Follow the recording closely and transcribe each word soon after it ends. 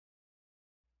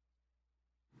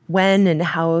When and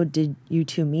how did you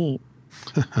two meet?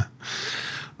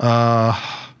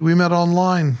 We met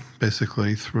online,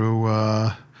 basically, through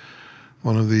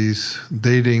one of these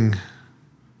dating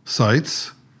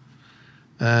sites.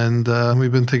 And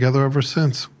we've been together ever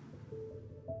since.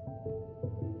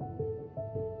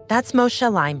 That's Moshe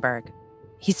Leinberg.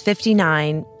 He's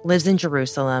 59, lives in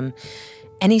Jerusalem,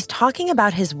 and he's talking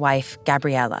about his wife,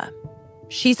 Gabriella.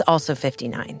 She's also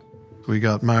 59. We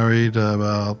got married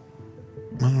about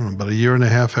a year and a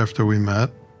half after we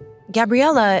met.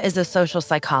 Gabriella is a social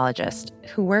psychologist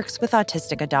who works with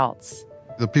autistic adults.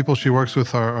 The people she works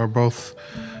with are both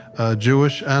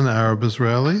Jewish and Arab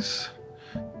Israelis.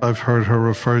 I've heard her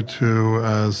referred to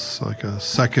as like a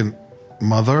second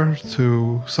mother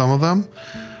to some of them.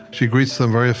 She greets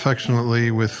them very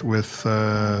affectionately with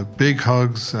big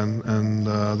hugs, and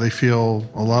they feel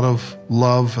a lot of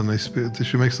love, and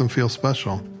she makes them feel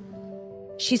special.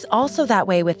 She's also that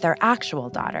way with their actual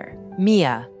daughter,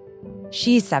 Mia.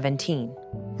 She's 17.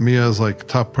 Mia is like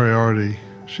top priority.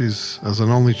 As an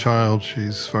only child,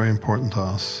 she's very important to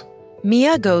us.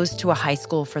 Mia goes to a high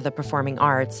school for the performing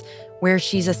arts where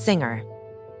she's a singer.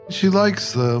 She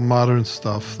likes the modern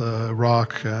stuff, the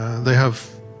rock. They have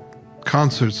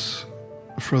concerts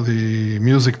for the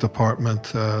music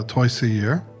department twice a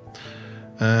year.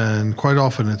 And quite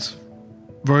often it's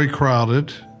very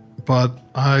crowded, but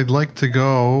I'd like to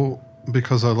go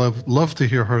because I love to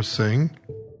hear her sing.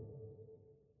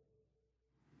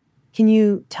 Can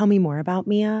you tell me more about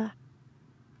Mia?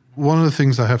 One of the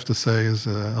things I have to say is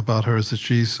about her is that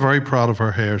she's very proud of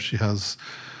her hair. She has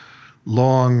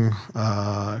long,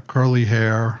 curly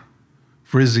hair,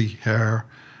 frizzy hair,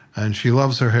 and she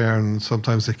loves her hair, and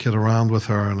sometimes I kid around with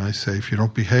her, and I say, if you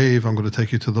don't behave, I'm going to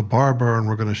take you to the barber, and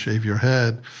we're going to shave your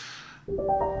head.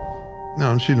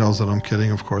 No, and she knows that I'm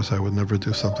kidding. Of course, I would never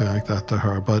do something like that to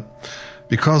her, but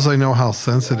because I know how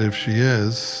sensitive she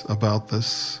is about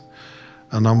this,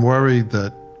 and I'm worried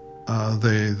that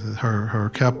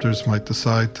her captors might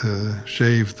decide to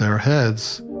shave their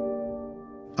heads,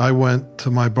 I went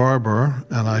to my barber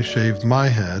and I shaved my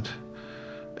head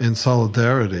in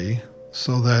solidarity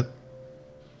so that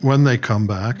when they come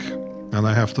back, and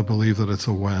I have to believe that it's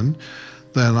a when,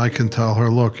 then I can tell her,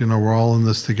 look, we're all in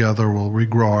this together, we'll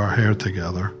regrow our hair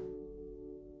together.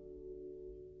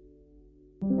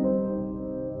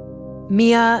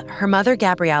 Mia, her mother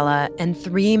Gabriella, and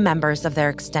 3 members of their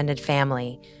extended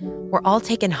family were all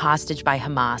taken hostage by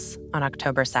Hamas on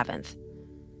October 7th.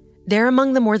 They're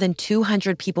among the more than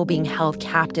 200 people being held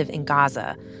captive in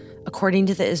Gaza, according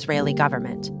to the Israeli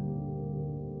government.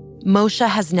 Moshe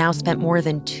has now spent more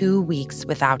than 2 weeks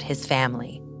without his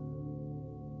family.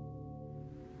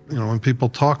 When people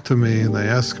talk to me and they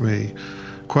ask me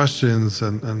questions,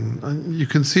 and you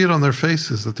can see it on their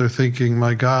faces that they're thinking,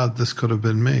 my God, this could have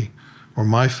been me or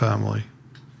my family.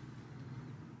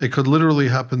 It could literally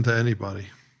happen to anybody.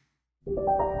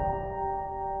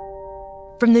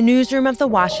 From the newsroom of The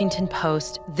Washington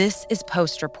Post, this is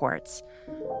Post Reports.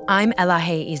 I'm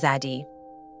Elahe Izadi.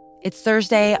 It's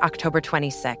Thursday, October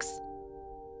 26th.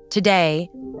 Today,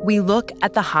 we look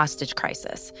at the hostage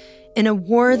crisis in a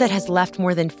war that has left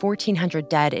more than 1,400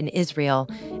 dead in Israel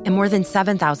and more than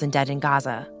 7,000 dead in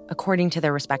Gaza, according to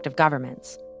their respective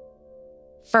governments.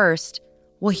 First,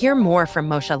 we'll hear more from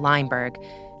Moshe Leinberg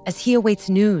as he awaits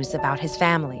news about his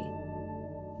family.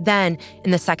 Then,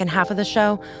 in the second half of the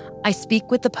show, I speak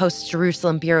with the Post's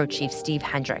Jerusalem bureau chief, Steve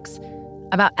Hendricks,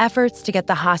 about efforts to get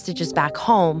the hostages back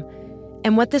home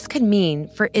and what this could mean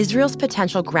for Israel's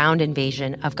potential ground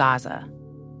invasion of Gaza.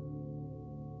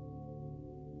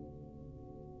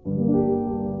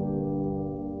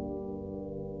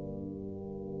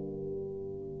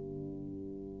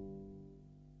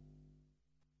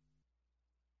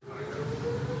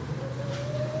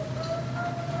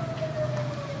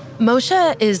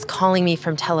 Moshe is calling me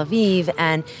from Tel Aviv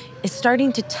and is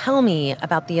starting to tell me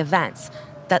about the events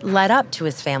that led up to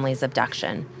his family's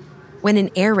abduction when an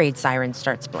air raid siren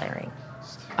starts blaring.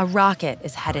 A rocket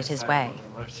is headed his way.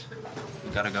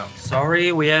 We gotta go.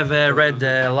 Sorry, we have a red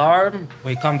alarm.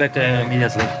 We come back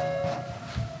immediately.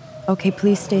 Okay,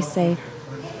 please stay safe.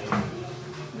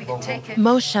 We can take it.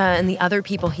 Moshe and the other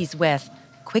people he's with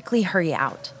quickly hurry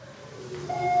out.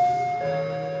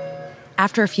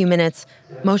 After a few minutes,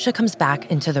 Moshe comes back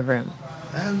into the room.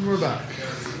 And we're back.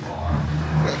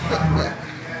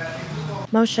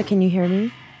 Moshe, can you hear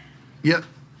me? Yep.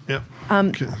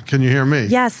 Can you hear me?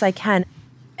 Yes, I can.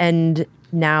 And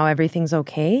now everything's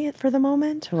okay for the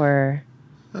moment, or?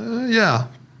 Yeah.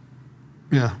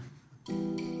 I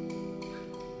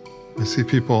see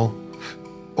people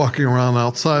walking around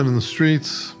outside in the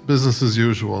streets, business as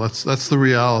usual. That's the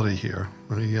reality here.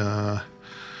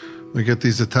 We get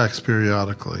these attacks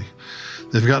periodically.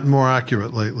 They've gotten more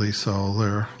accurate lately, so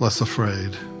they're less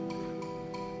afraid.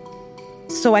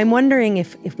 So I'm wondering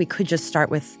if we could just start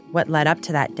with what led up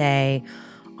to that day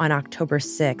on October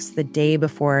 6th, the day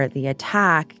before the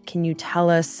attack. Can you tell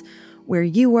us where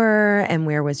you were and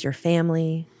where was your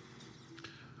family?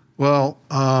 Well,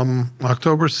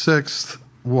 October 6th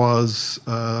was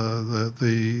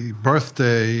the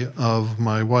birthday of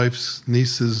my wife's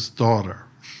niece's daughter.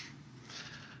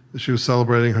 She was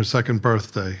celebrating her second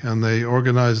birthday, and they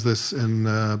organized this in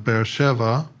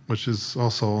Beersheba, which is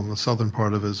also in the southern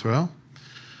part of Israel.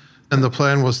 And the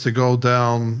plan was to go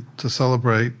down to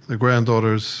celebrate the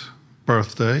granddaughter's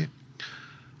birthday.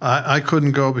 I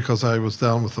couldn't go because I was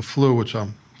down with the flu, which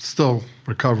I'm still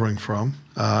recovering from.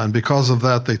 And because of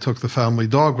that, they took the family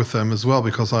dog with them as well,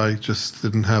 because I just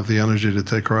didn't have the energy to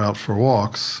take her out for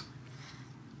walks.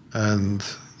 And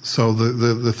so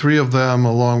the three of them,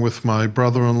 along with my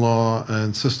brother-in-law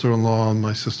and sister-in-law and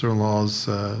my sister-in-law's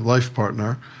life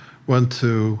partner, went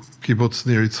to Kibbutz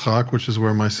Nir Yitzchak, which is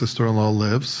where my sister-in-law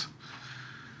lives.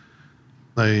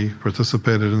 They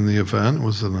participated in the event. It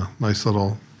was in a nice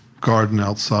little garden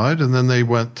outside. And then they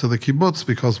went to the kibbutz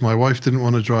because my wife didn't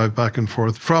want to drive back and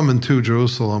forth from and to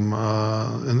Jerusalem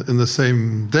in the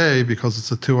same day, because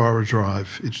it's a 2-hour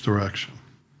drive each direction.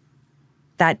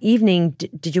 That evening,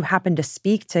 did you happen to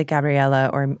speak to Gabriella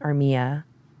or Mia?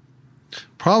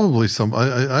 Probably some.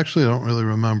 I actually don't really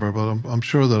remember, but I'm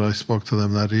sure that I spoke to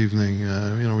them that evening.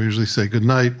 We usually say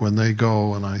goodnight when they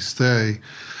go and I stay.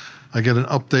 I get an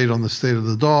update on the state of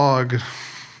the dog,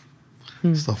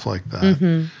 stuff like that.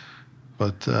 Mm-hmm.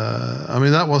 But,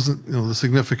 that wasn't, the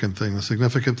significant thing. The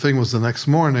significant thing was the next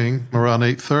morning, around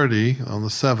 8:30 on the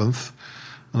 7th,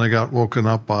 and I got woken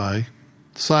up by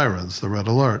sirens, the red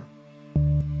alert.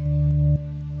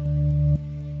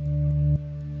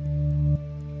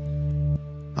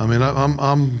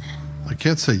 I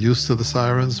can't say used to the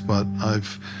sirens, but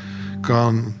I've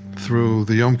gone through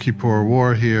the Yom Kippur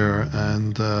War here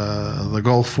and the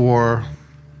Gulf War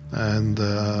and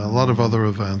a lot of other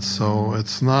events. So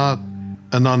it's not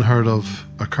an unheard of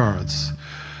occurrence.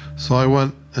 So I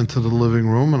went into the living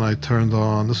room and I turned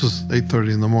on, this was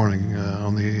 8:30 in the morning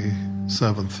on the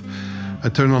 7th. I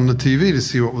turned on the TV to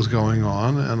see what was going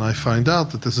on, and I find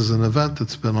out that this is an event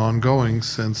that's been ongoing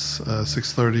since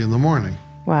 6:30 in the morning.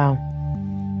 Wow.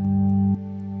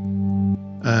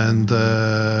 And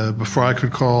before I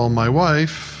could call my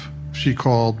wife, she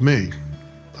called me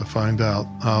to find out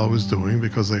how I was doing,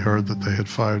 because they heard that they had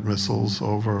fired missiles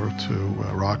over to,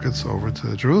 rockets over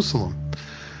to Jerusalem.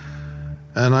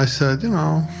 And I said,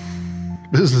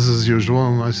 business as usual.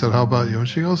 And I said, how about you? And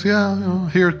she goes, yeah,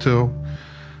 here too.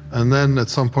 And then at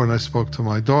some point I spoke to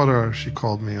my daughter. She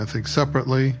called me, I think,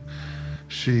 separately.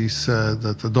 She said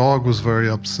that the dog was very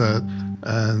upset,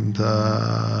 and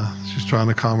she's trying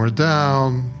to calm her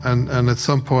down. And at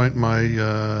some point, my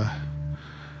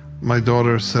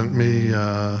daughter sent me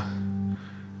a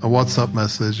WhatsApp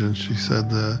message, and she said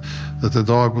that the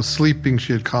dog was sleeping.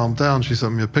 She had calmed down. She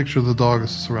sent me a picture of the dog.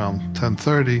 This was around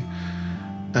 10:30,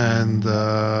 and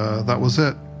that was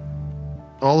it.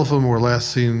 All of them were last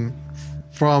seen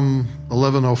from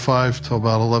 11:05 till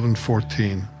about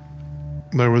 11:14.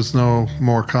 There was no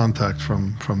more contact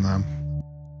from them.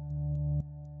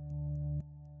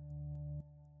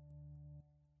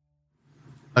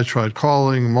 I tried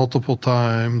calling multiple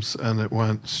times, and it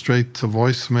went straight to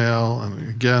voicemail, and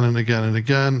again and again and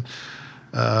again.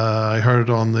 I heard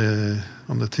on the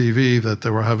TV that they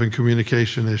were having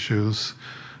communication issues.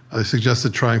 I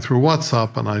suggested trying through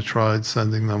WhatsApp, and I tried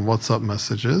sending them WhatsApp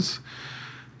messages,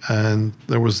 and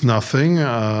there was nothing.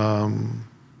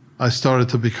 I started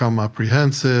to become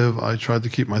apprehensive. I tried to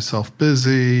keep myself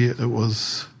busy. It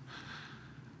was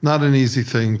not an easy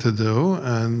thing to do.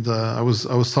 And I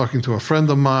was talking to a friend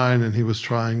of mine, and he was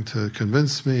trying to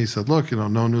convince me. He said, look,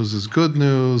 no news is good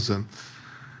news. And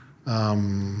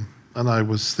I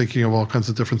was thinking of all kinds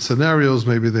of different scenarios.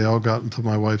 Maybe they all got into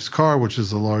my wife's car, which is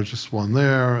the largest one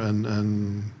there,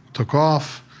 and took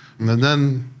off. And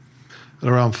then at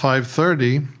around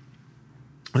 5:30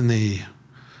 in the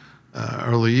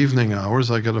early evening hours,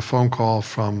 I get a phone call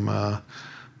from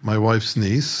my wife's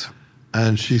niece,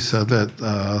 and she said that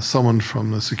someone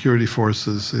from the security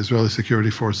forces, the Israeli security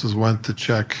forces, went to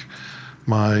check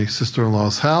my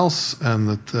sister-in-law's house, and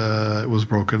that it was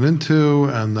broken into,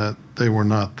 and that they were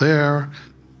not there.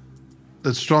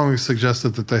 That strongly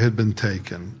suggested that they had been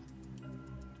taken.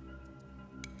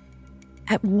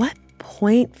 At what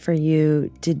point for you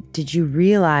did you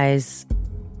realize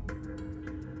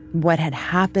what had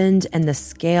happened and the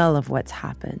scale of what's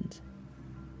happened?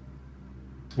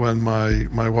 When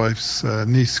my wife's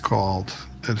niece called,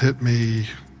 it hit me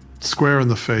square in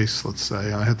the face, let's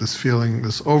say. I had this feeling,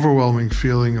 this overwhelming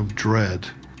feeling of dread.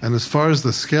 And as far as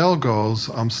the scale goes,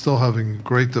 I'm still having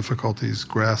great difficulties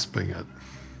grasping it.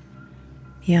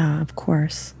 Yeah, of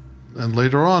course. And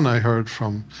later on, I heard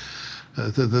from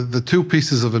the two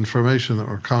pieces of information that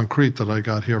were concrete that I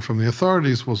got here from the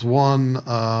authorities was one,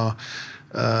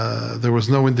 there was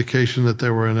no indication that they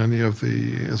were in any of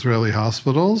the Israeli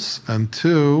hospitals, and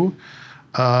two,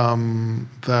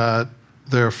 that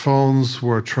their phones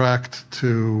were tracked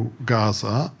to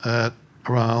Gaza at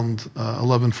around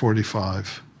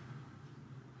 11:45.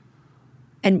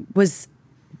 And was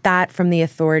that from the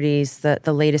authorities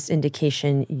the latest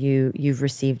indication you've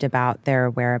received about their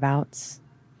whereabouts?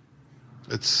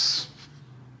 It's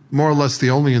more or less the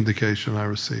only indication I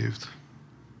received.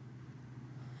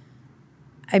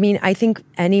 I mean, I think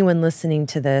anyone listening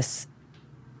to this,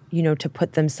 to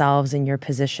put themselves in your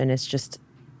position is just,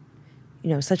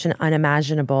 such an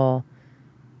unimaginable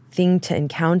thing to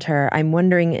encounter. I'm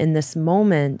wondering in this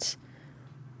moment,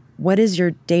 what is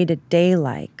your day-to-day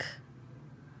like?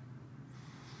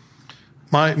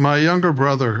 My younger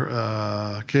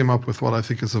brother came up with what I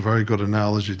think is a very good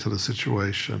analogy to the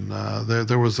situation.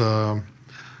 There was a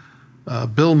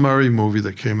Bill Murray movie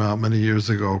that came out many years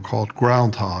ago called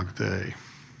Groundhog Day,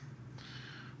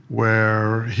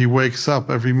 where he wakes up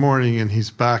every morning and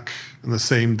he's back in the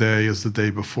same day as the day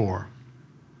before.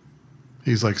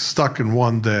 He's like stuck in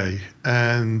one day.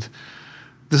 And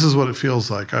this is what it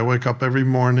feels like. I wake up every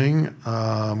morning.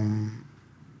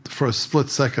 For a split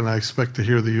second, I expect to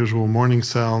hear the usual morning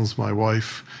sounds, my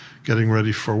wife getting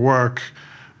ready for work,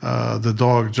 the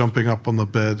dog jumping up on the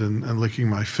bed and licking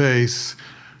my face,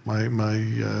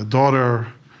 my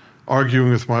daughter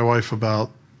arguing with my wife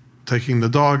about taking the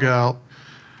dog out,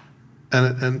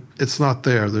 and it's not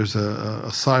there. There's a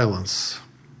silence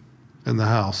in the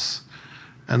house.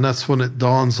 And that's when it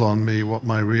dawns on me what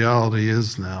my reality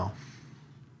is now.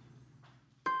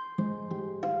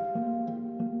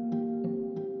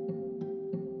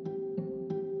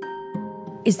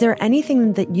 Is there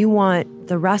anything that you want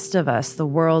the rest of us, the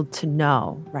world, to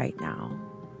know right now?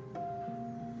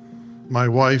 My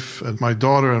wife and my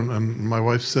daughter and my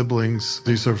wife's siblings,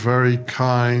 these are very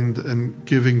kind and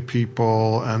giving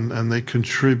people, and they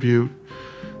contribute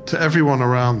to everyone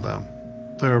around them.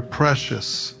 They're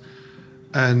precious.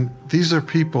 And these are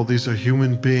people, these are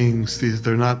human beings.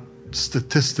 They're not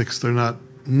statistics, they're not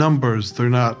numbers, they're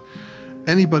not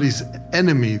anybody's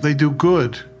enemy. They do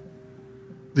good.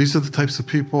 These are the types of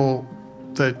people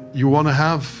that you want to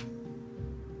have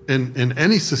in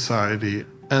any society.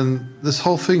 And this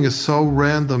whole thing is so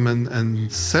random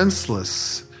and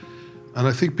senseless. And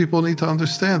I think people need to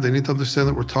understand. They need to understand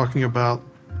that we're talking about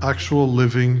actual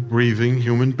living, breathing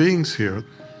human beings here.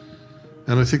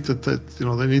 And I think that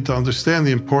they need to understand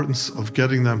the importance of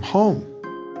getting them home.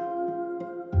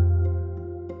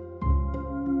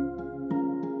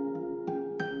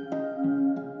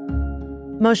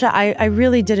 Moshe, I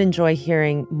really did enjoy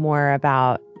hearing more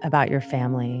about your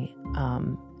family.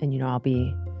 And, I'll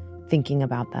be thinking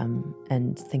about them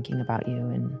and thinking about you.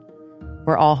 And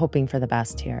we're all hoping for the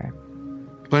best here.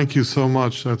 Thank you so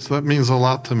much. That means a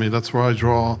lot to me. That's where I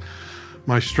draw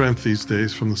my strength these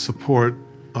days, from the support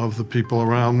of the people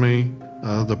around me,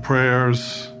 the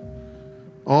prayers,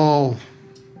 all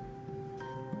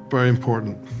very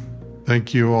important.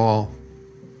 Thank you all.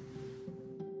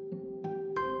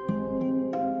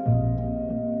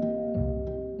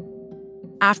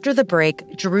 After the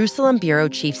break, Jerusalem Bureau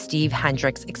Chief Steve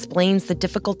Hendricks explains the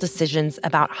difficult decisions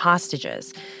about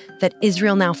hostages that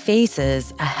Israel now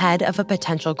faces ahead of a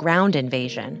potential ground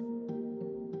invasion.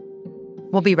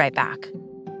 We'll be right back.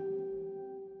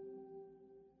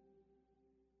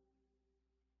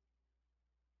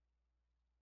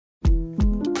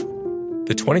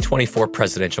 The 2024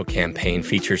 presidential campaign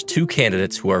features two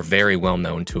candidates who are very well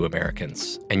known to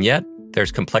Americans. And yet,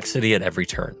 there's complexity at every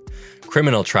turn.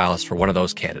 Criminal trials for one of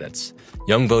those candidates.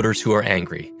 Young voters who are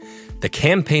angry. The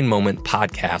Campaign Moment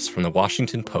podcast from the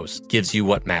Washington Post gives you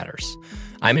what matters.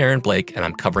 I'm Aaron Blake, and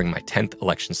I'm covering my 10th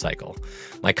election cycle.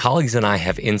 My colleagues and I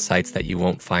have insights that you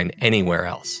won't find anywhere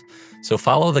else. So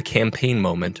follow the Campaign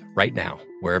Moment right now,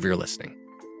 wherever you're listening.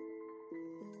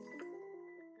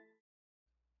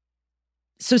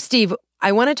 So, Steve,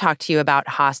 I want to talk to you about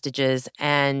hostages,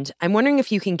 and I'm wondering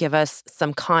if you can give us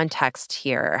some context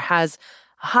here. Has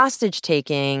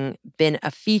hostage-taking been a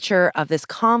feature of this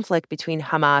conflict between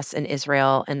Hamas and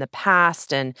Israel in the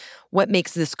past, and what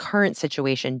makes this current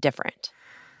situation different?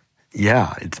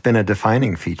 Yeah, it's been a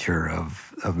defining feature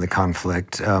of the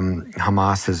conflict.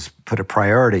 Hamas has put a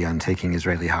priority on taking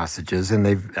Israeli hostages, and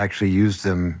they've actually used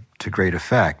them to great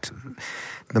effect.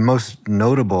 The most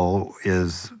notable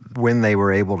is when they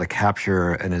were able to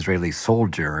capture an Israeli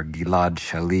soldier, Gilad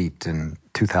Shalit, in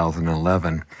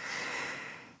 2011.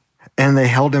 And they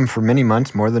held him for many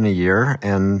months, more than a year,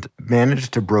 and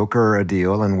managed to broker a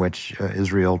deal in which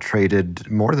Israel traded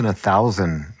more than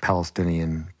 1,000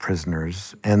 Palestinian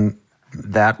prisoners. And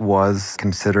that was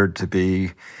considered to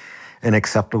be an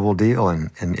acceptable deal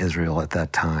in Israel at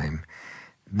that time.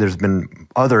 There's been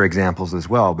other examples as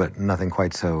well, but nothing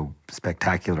quite so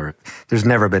spectacular. There's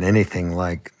never been anything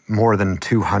like more than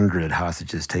 200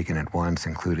 hostages taken at once,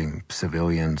 including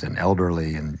civilians and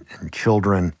elderly and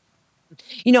children.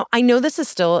 You know, I know this is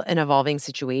still an evolving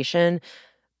situation,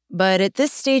 but at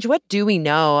this stage, what do we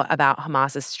know about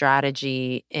Hamas's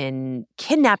strategy in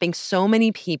kidnapping so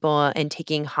many people and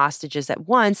taking hostages at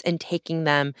once and taking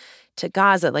them to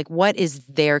Gaza? Like, what is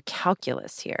their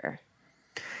calculus here?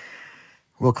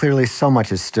 Well, clearly so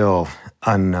much is still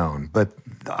unknown, but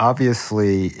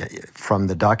obviously from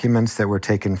the documents that were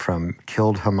taken from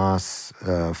killed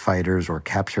Hamas fighters or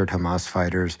captured Hamas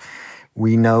fighters,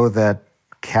 we know that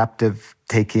captive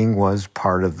taking was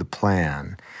part of the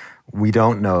plan. We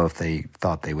don't know if they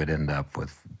thought they would end up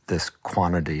with this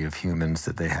quantity of humans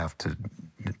that they have to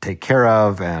take care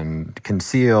of and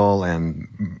conceal and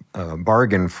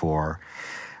bargain for.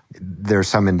 There's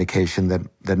some indication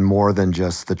that more than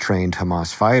just the trained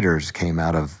Hamas fighters came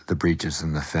out of the breaches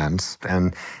in the fence,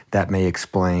 and that may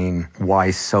explain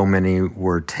why so many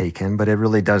were taken, but it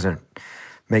really doesn't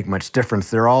make much difference.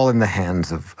 They're all in the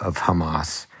hands of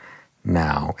Hamas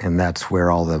now, and that's where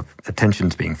all the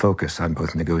attention's being focused on,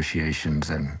 both negotiations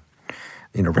and,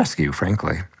 rescue,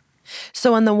 frankly.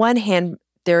 So on the one hand,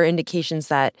 there are indications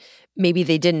that maybe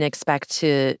they didn't expect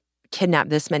to kidnap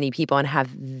this many people and have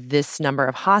this number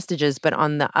of hostages. But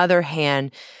on the other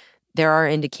hand, there are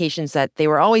indications that they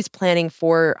were always planning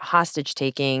for hostage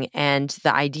taking, and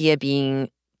the idea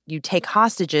being you take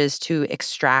hostages to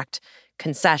extract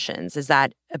concessions. Is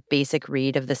that a basic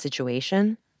read of the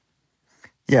situation?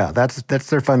 Yeah, that's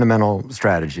their fundamental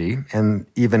strategy. And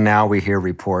even now we hear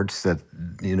reports that,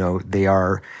 they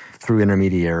are, through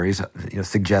intermediaries,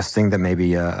 suggesting that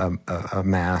maybe a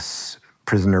mass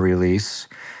prisoner release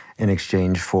in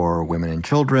exchange for women and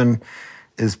children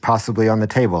is possibly on the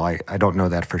table. I don't know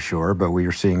that for sure, but we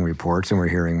are seeing reports and we're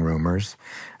hearing rumors.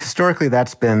 Historically,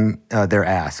 that's been their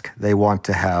ask. They want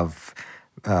to have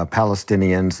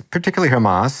Palestinians, particularly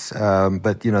Hamas,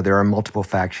 but there are multiple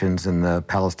factions in the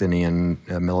Palestinian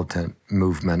militant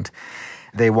movement.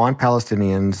 They want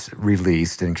Palestinians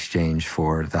released in exchange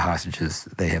for the hostages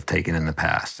they have taken in the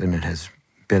past, and it has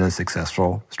been a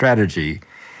successful strategy.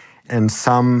 And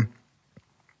some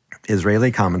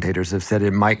Israeli commentators have said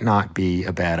it might not be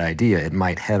a bad idea. It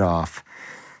might head off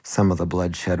some of the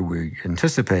bloodshed we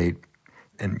anticipate,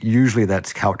 and usually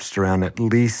that's couched around at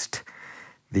least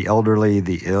the elderly,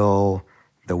 the ill,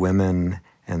 the women,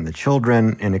 and the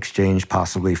children, in exchange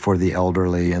possibly for the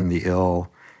elderly and the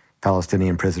ill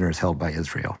Palestinian prisoners held by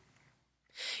Israel.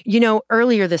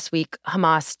 Earlier this week,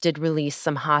 Hamas did release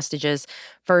some hostages.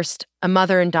 First, a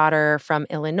mother and daughter from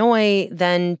Illinois,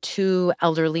 then 2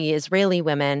 elderly Israeli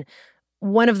women.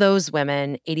 One of those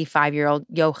women, 85-year-old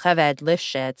Yocheved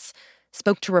Lifshitz,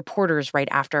 spoke to reporters right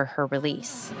after her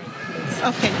release.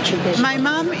 Okay, my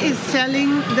mom is telling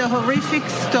the horrific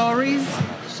stories.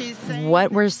 She's saying,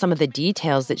 what were some of the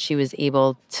details that she was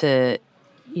able to,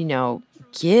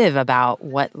 give about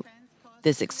what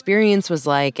this experience was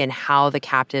like and how the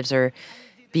captives are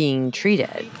being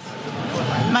treated?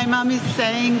 My mom is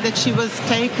saying that she was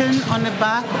taken on the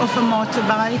back of a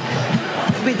motorbike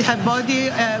with her body,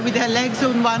 with her legs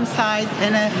on one side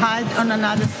and her head on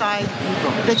another side,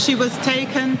 that she was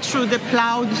taken through the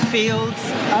plowed fields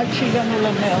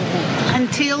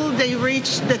until they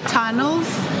reached the tunnels.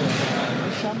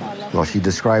 Well, she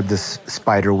described this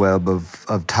spider web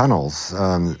of tunnels,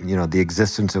 the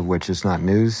existence of which is not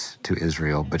news to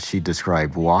Israel, but she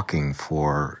described walking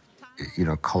for,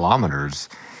 kilometers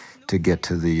to get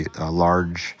to the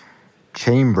large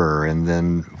chamber, and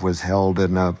then was held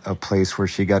in a place where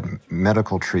she got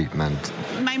medical treatment.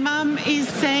 My mom is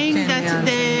saying that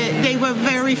they were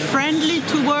very friendly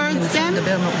towards them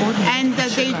and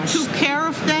that they took care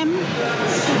of them.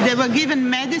 They were given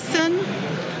medicine.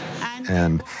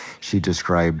 And she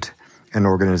described an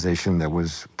organization that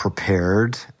was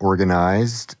prepared,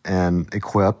 organized, and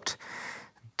equipped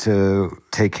to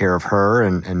take care of her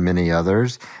and many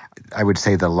others. I would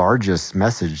say the largest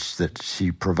message that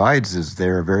she provides is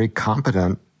they're a very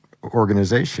competent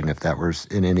organization, if that was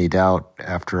in any doubt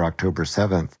after October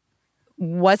 7th.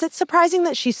 Was it surprising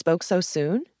that she spoke so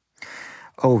soon?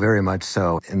 Oh, very much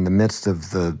so. In the midst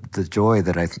of the joy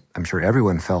that I'm sure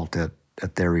everyone felt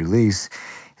at their release,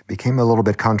 it became a little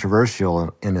bit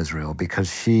controversial in Israel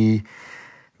because she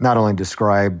not only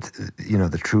described,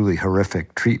 the truly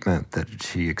horrific treatment that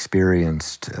she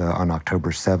experienced on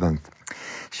October 7th,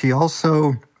 she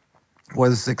also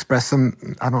was expressed some,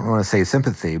 I don't want to say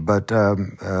sympathy, but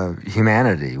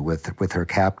humanity with her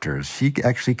captors. She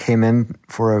actually came in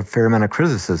for a fair amount of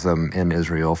criticism in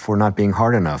Israel for not being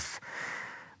hard enough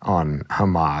on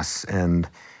Hamas. And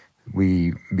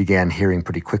we began hearing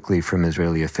pretty quickly from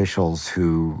Israeli officials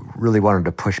who really wanted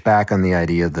to push back on the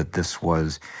idea that this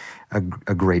was a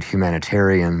great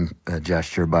humanitarian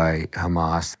gesture by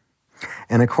Hamas.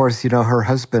 And of course, her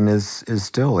husband is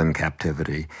still in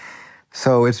captivity.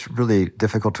 So it's really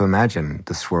difficult to imagine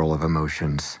the swirl of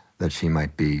emotions that she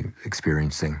might be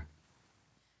experiencing.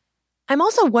 I'm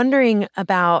also wondering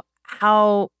about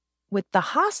how, with the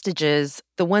hostages,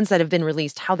 the ones that have been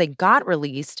released, how they got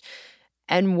released,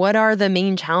 and what are the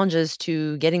main challenges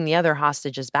to getting the other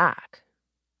hostages back?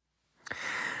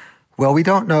 Well, we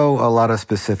don't know a lot of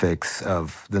specifics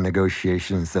of the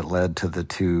negotiations that led to the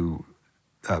two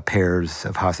pairs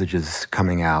of hostages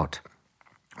coming out.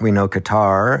 We know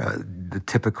Qatar, the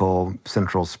typical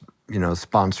central,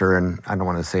 sponsor, and I don't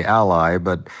want to say ally,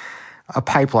 but a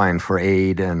pipeline for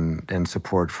aid and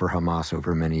support for Hamas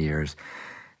over many years,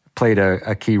 played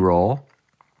a key role,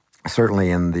 certainly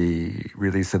in the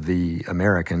release of the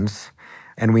Americans.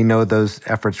 And we know those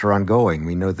efforts are ongoing.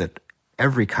 We know that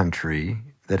every country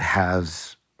that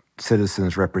has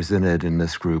citizens represented in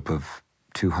this group of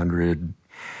 200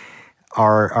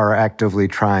 are actively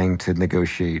trying to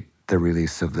negotiate the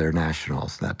release of their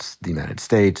nationals. That's the United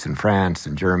States and France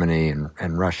and Germany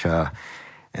and Russia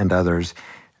and others.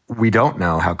 We don't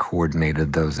know how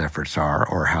coordinated those efforts are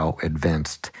or how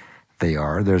advanced they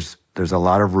are. There's a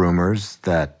lot of rumors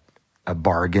that a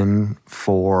bargain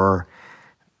for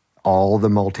all the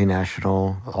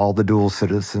multinational, all the dual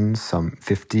citizens, some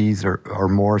 50s or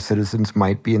more citizens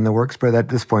might be in the works, but at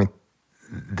this point,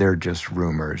 they're just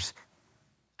rumors.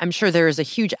 I'm sure there is a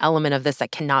huge element of this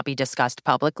that cannot be discussed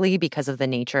publicly because of the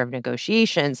nature of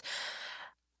negotiations.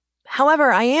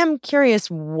 However, I am curious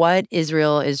what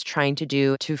Israel is trying to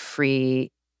do to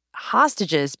free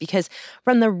hostages, because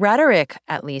from the rhetoric,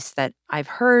 at least, that I've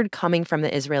heard coming from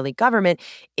the Israeli government,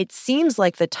 it seems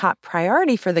like the top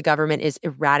priority for the government is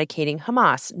eradicating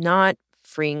Hamas, not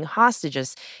freeing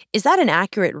hostages. Is that an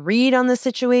accurate read on the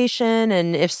situation?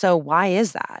 And if so, why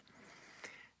is that?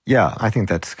 Yeah, I think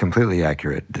that's completely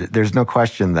accurate. There's no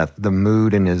question that the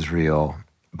mood in Israel,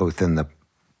 both in the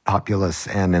populace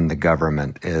and in the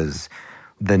government, is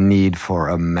the need for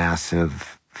a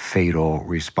massive, fatal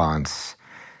response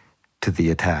to the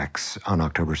attacks on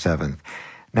October 7th.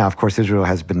 Now, of course, Israel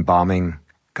has been bombing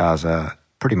Gaza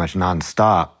pretty much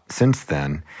nonstop since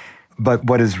then. But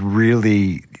what is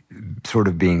really sort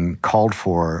of being called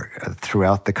for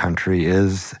throughout the country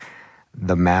is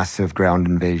the massive ground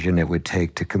invasion it would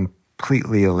take to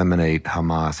completely eliminate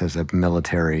Hamas as a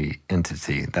military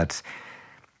entity. That's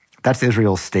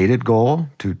Israel's stated goal,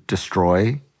 to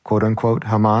destroy, quote unquote,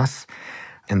 Hamas.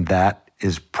 And that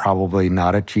is probably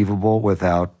not achievable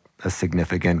without a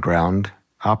significant ground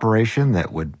operation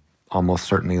that would almost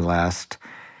certainly last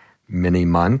many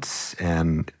months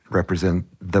and represent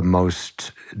the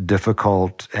most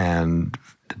difficult and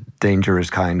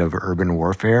dangerous kind of urban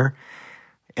warfare.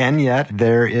 And yet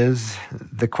there is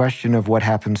the question of what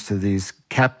happens to these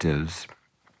captives.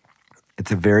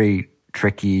 It's a very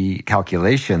tricky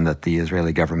calculation that the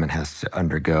Israeli government has to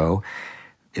undergo.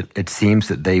 It seems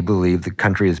that they believe the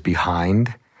country is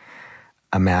behind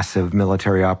a massive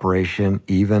military operation,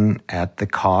 even at the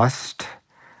cost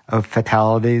of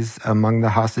fatalities among the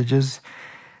hostages.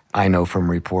 I know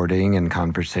from reporting and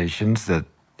conversations that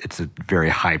it's a very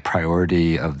high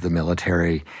priority of the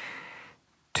military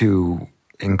to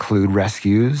include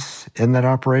rescues in that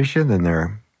operation, and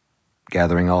they're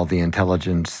gathering all the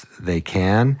intelligence they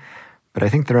can. But I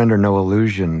think they're under no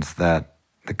illusions that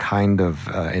the kind of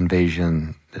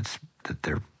invasion that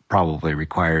they're probably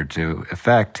required to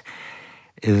effect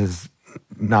is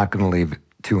not going to leave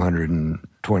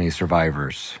 220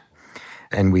 survivors.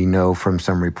 And we know from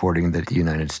some reporting that the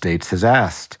United States has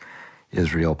asked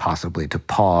Israel possibly to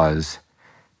pause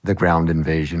the ground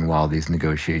invasion while these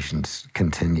negotiations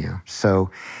continue. So,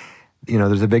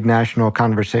 there's a big national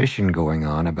conversation going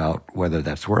on about whether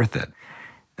that's worth it.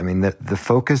 I mean, the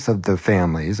focus of the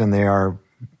families, and they are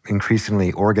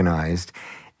increasingly organized,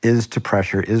 is to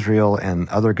pressure Israel and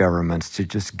other governments to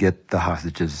just get the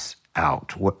hostages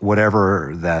out,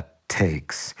 whatever that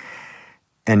takes.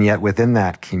 And yet within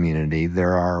that community,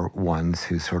 there are ones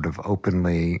who sort of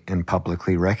openly and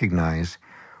publicly recognize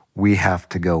we have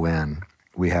to go in.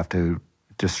 We have to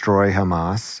destroy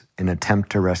Hamas in an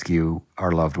attempt to rescue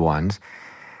our loved ones,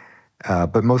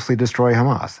 but mostly destroy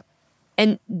Hamas.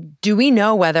 And do we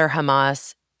know whether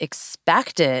Hamas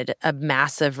expected a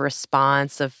massive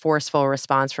response, a forceful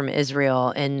response from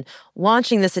Israel in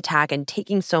launching this attack and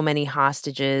taking so many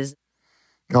hostages?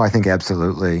 No, I think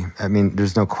absolutely. I mean,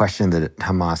 there's no question that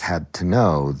Hamas had to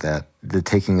know that the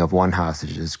taking of one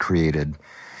hostage has created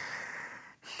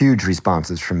huge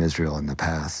responses from Israel in the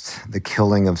past. The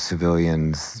killing of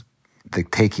civilians, the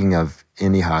taking of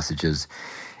any hostages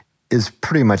is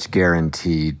pretty much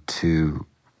guaranteed to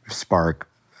spark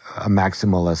a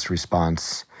maximalist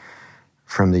response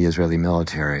from the Israeli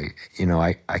military. You know,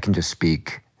 I can just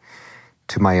speak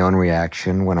to my own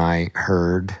reaction when I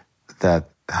heard that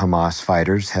Hamas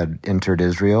fighters had entered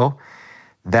Israel.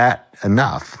 That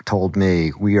enough told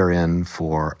me we are in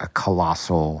for a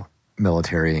colossal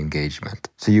military engagement.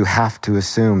 So you have to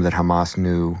assume that Hamas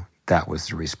knew that was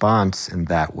the response, and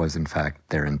that was, in fact,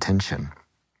 their intention.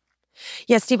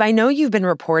 Yes, Steve, I know you've been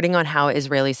reporting on how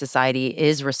Israeli society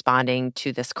is responding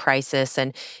to this crisis,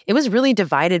 and it was really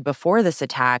divided before this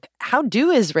attack. How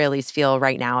do Israelis feel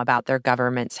right now about their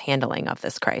government's handling of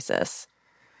this crisis?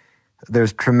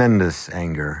 There's tremendous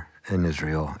anger in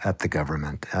Israel at the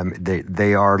government.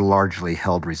 They are largely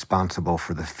held responsible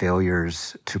for the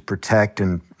failures to protect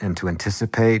and to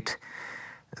anticipate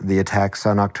the attacks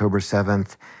on October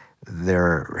 7th.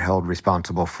 They're held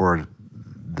responsible for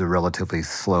the relatively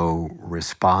slow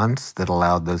response that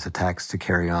allowed those attacks to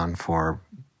carry on for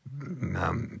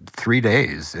 3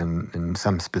 days in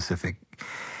some specific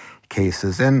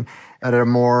cases. And at a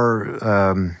more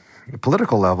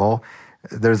political level,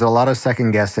 there's a lot of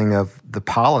second guessing of the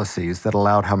policies that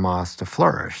allowed Hamas to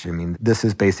flourish. I mean, this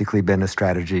has basically been a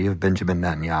strategy of Benjamin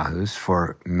Netanyahu's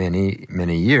for many,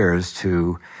 many years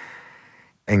to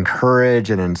encourage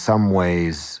and in some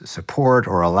ways support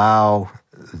or allow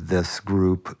this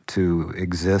group to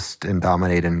exist and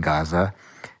dominate in Gaza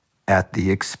at the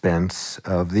expense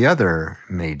of the other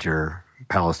major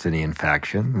Palestinian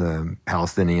faction, the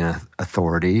Palestinian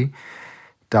Authority,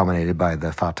 dominated by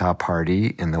the Fatah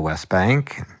party in the West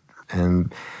Bank.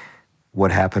 And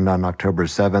what happened on October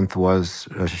 7th was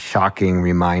a shocking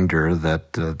reminder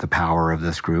that the power of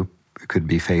this group could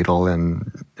be fatal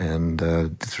and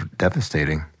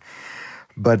devastating.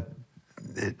 But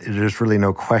there's really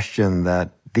no question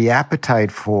that the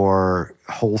appetite for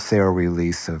wholesale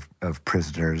release of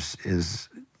prisoners is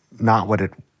not what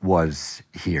it was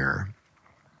here.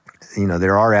 You know,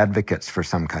 there are advocates for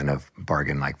some kind of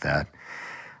bargain like that.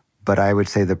 But I would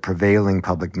say the prevailing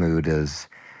public mood is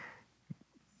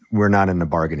we're not in a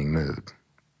bargaining mood.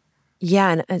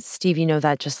 Yeah, and Steve, you know,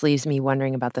 that just leaves me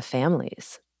wondering about the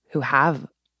families who have,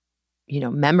 you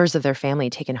know, members of their family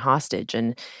taken hostage.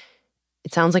 And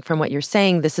it sounds like from what you're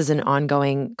saying, this is an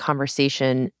ongoing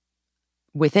conversation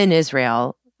within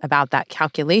Israel about that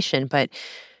calculation. But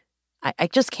I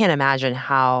just can't imagine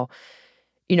how,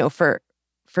 you know, for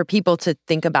people to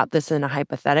think about this in a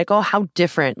hypothetical, how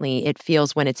differently it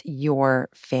feels when it's your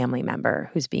family member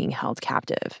who's being held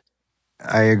captive.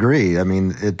 I agree. I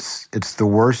mean, it's the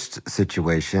worst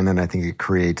situation, and I think it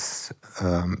creates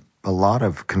a lot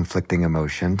of conflicting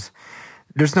emotions.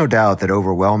 There's no doubt that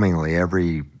overwhelmingly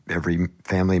every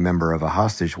family member of a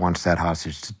hostage wants that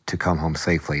hostage to come home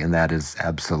safely, and that is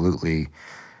absolutely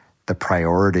the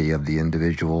priority of the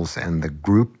individuals and the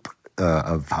group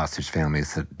of hostage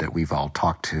families that we've all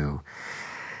talked to.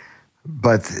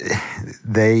 But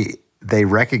they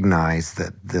recognize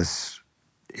that this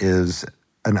is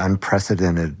an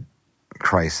unprecedented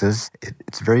crisis.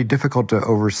 It's very difficult to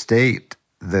overstate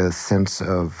the sense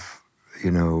of,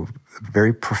 you know,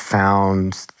 very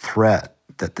profound threat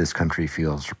that this country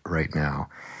feels right now.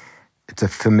 It's a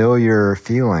familiar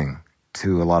feeling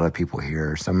to a lot of people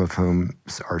here, some of whom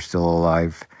are still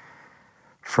alive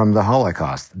from the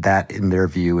Holocaust. That, in their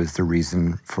view, is the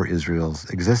reason for Israel's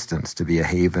existence, to be a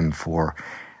haven for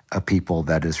a people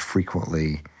that is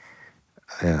frequently,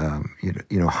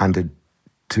 hunted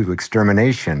to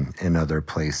extermination in other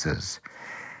places.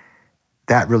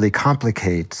 That really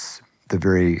complicates the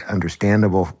very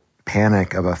understandable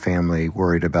panic of a family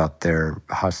worried about their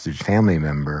hostage family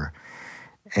member,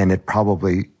 and it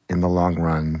probably, in the long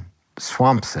run,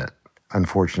 swamps it,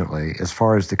 unfortunately, as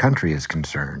far as the country is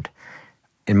concerned.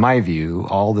 In my view,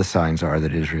 all the signs are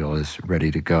that Israel is ready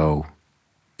to go,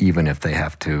 even if they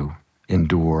have to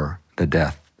endure the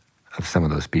death of some of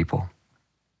those people.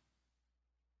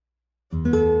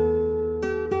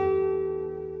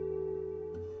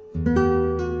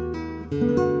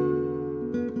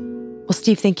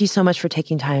 Steve, thank you so much for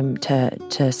taking time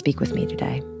to speak with me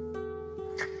today.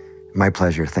 My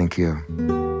pleasure. Thank you.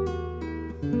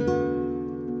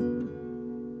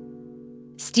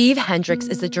 Steve Hendricks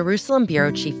is the Jerusalem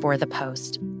bureau chief for The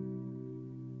Post.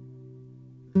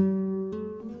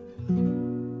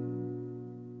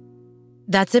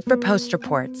 That's it for Post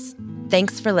Reports.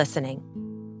 Thanks for listening.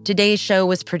 Today's show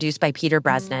was produced by Peter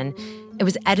Bresnan. It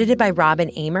was edited by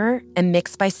Robin Amer and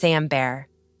mixed by Sam Baer.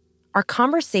 Our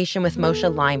conversation with Moshe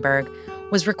Leinberg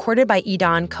was recorded by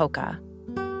Idan Koka.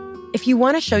 If you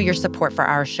want to show your support for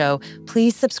our show,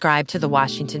 please subscribe to The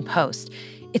Washington Post.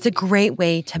 It's a great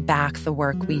way to back the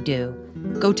work we do.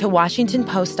 Go to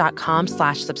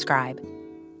washingtonpost.com/subscribe.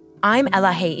 I'm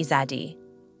Elahe Izadi.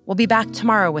 We'll be back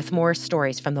tomorrow with more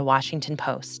stories from The Washington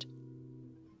Post.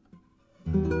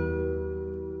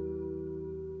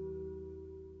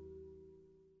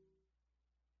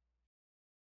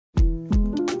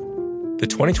 The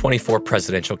 2024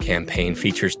 presidential campaign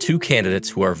features two candidates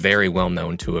who are very well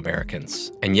known to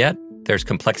Americans. And yet, there's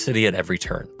complexity at every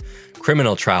turn.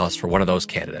 Criminal trials for one of those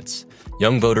candidates.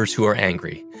 Young voters who are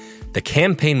angry. The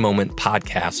Campaign Moment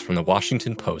podcast from The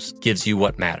Washington Post gives you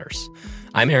what matters.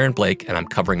 I'm Aaron Blake, and I'm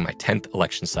covering my 10th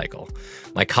election cycle.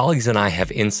 My colleagues and I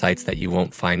have insights that you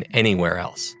won't find anywhere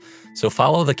else. So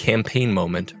follow The Campaign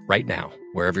Moment right now,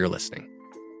 wherever you're listening.